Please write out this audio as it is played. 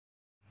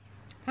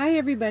Hi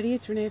everybody,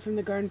 it's Renee from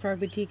the Garden Frog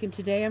Boutique, and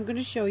today I'm going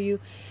to show you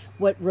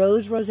what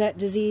Rose Rosette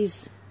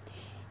Disease.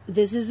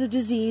 This is a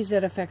disease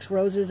that affects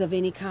roses of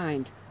any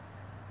kind.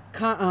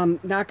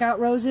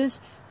 Knockout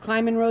roses,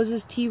 climbing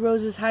roses, tea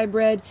roses,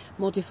 hybrid,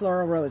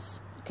 multifloral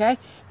rose. Okay?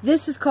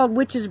 This is called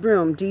witch's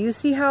broom. Do you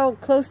see how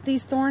close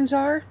these thorns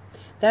are?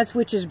 That's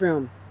witch's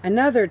broom.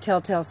 Another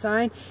telltale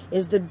sign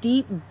is the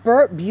deep,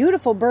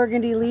 beautiful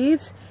burgundy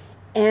leaves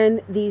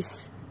and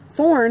these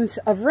thorns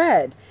of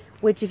red,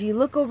 which if you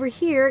look over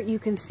here, you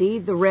can see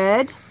the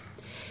red,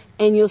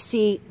 and you'll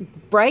see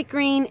bright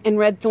green and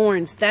red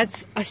thorns.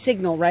 That's a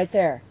signal right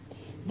there.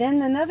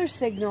 Then another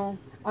signal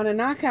on a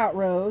knockout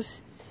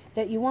rose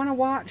that you want to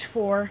watch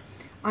for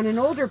on an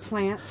older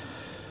plant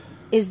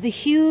is the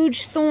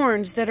huge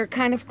thorns that are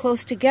kind of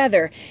close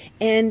together.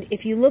 And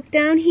if you look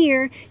down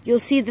here, you'll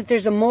see that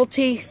there's a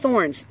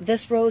multi-thorns.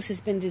 This rose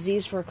has been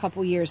diseased for a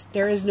couple years.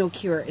 There is no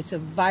cure. It's a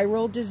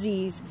viral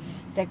disease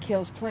that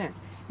kills plants.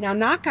 Now,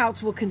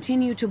 knockouts will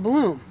continue to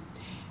bloom.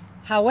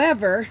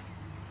 However,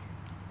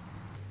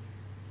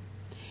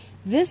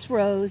 this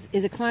rose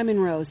is a climbing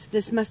rose.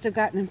 This must have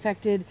gotten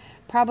infected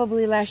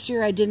probably last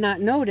year. I did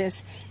not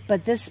notice,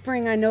 but this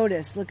spring I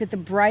noticed. Look at the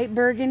bright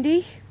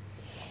burgundy,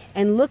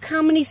 and look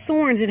how many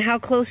thorns and how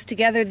close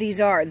together these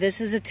are.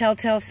 This is a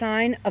telltale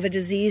sign of a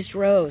diseased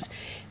rose.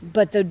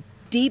 But the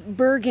deep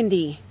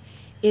burgundy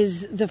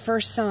is the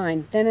first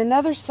sign. Then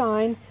another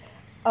sign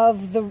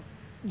of the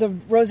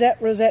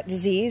Rosette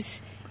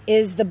disease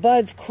is the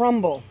buds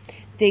crumble.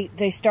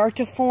 They start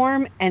to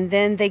form and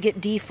then they get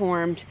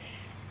deformed.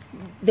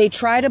 They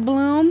try to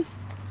bloom,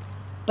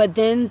 but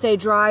then they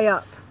dry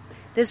up.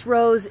 This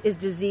rose is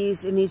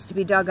diseased. It needs to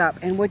be dug up.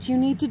 And what you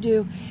need to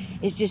do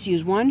is just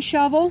use one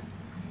shovel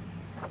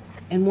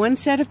and one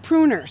set of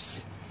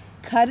pruners.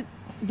 Cut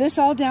this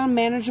all down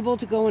manageable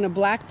to go in a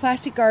black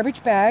plastic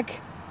garbage bag,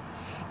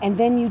 and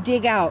then you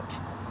dig out.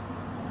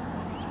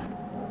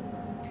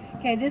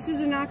 Okay, this is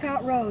a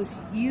knockout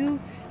rose. You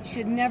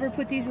should never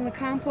put these in the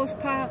compost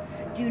pile.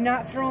 Do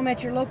not throw them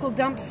at your local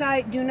dump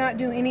site. Do not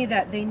do any of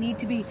that. They need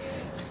to be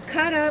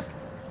cut up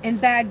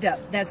and bagged up.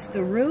 That's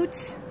the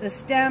roots, the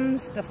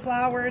stems, the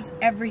flowers,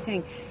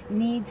 everything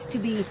needs to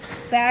be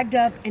bagged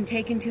up and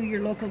taken to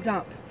your local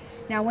dump.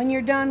 Now, when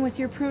you're done with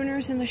your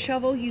pruners and the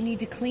shovel, you need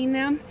to clean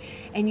them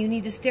and you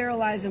need to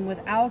sterilize them with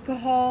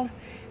alcohol.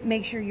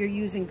 Make sure you're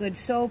using good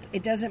soap.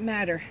 It doesn't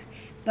matter.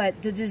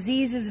 But the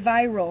disease is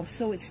viral,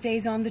 so it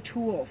stays on the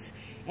tools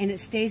and it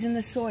stays in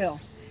the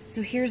soil.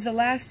 So here's the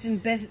last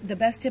and the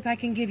best tip I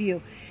can give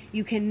you.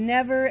 You can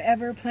never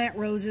ever plant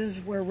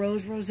roses where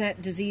Rose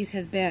Rosette disease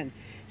has been.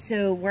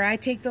 So where I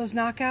take those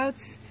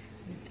knockouts,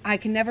 I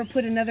can never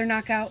put another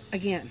knockout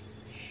again.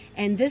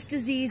 And this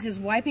disease is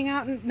wiping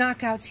out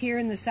knockouts here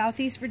in the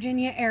Southeast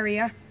Virginia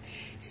area.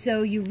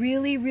 So you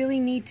really, really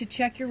need to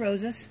check your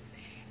roses.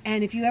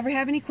 And if you ever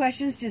have any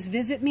questions, just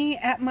visit me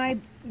at my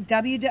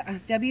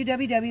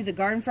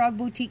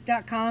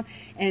www.thegardenfrogboutique.com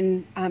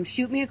and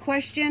shoot me a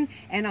question,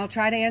 and I'll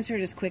try to answer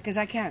it as quick as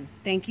I can.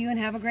 Thank you and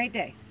have a great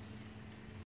day.